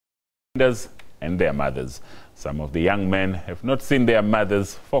and their mothers. Some of the young men have not seen their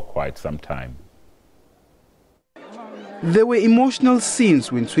mothers for quite some time. There were emotional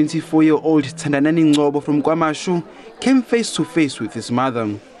scenes when 24-year-old Thandanani Ngcobo from KwaMashu came face to face with his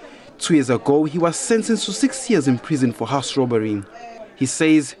mother. 2 years ago, he was sentenced to 6 years in prison for house robbery. He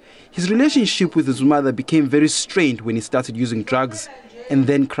says his relationship with his mother became very strained when he started using drugs and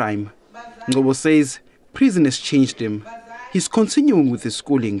then crime. Ngcobo says prison has changed him. He's continuing with his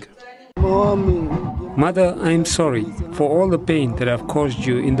schooling. Mother, I am sorry for all the pain that I've caused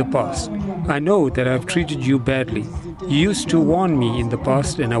you in the past. I know that I've treated you badly. You used to warn me in the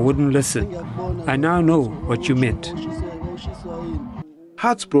past and I wouldn't listen. I now know what you meant.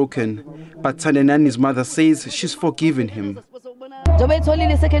 Heartbroken, but Thandanani's mother says she's forgiven him.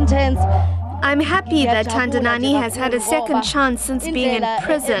 I'm happy that Thandanani has had a second chance since being in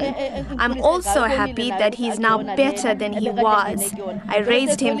prison. I'm also happy that he's now better than he was. I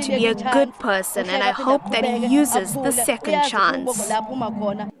raised him to be a good person and I hope that he uses the second chance.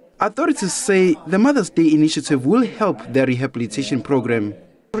 Authorities say the Mother's Day initiative will help their rehabilitation program.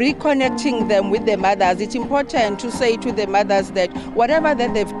 Reconnecting them with the mothers, it's important to say to the mothers that whatever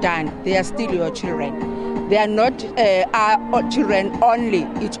that they've done, they are still your children. They are not our children only,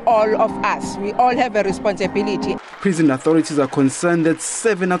 it's all of us. We all have a responsibility. Prison authorities are concerned that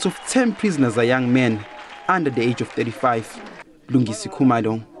 7 out of 10 prisoners are young men under the age of 35. Lungisi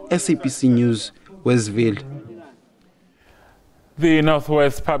Kumado, SABC News, Westville. The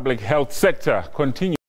Northwest Public Health Sector continues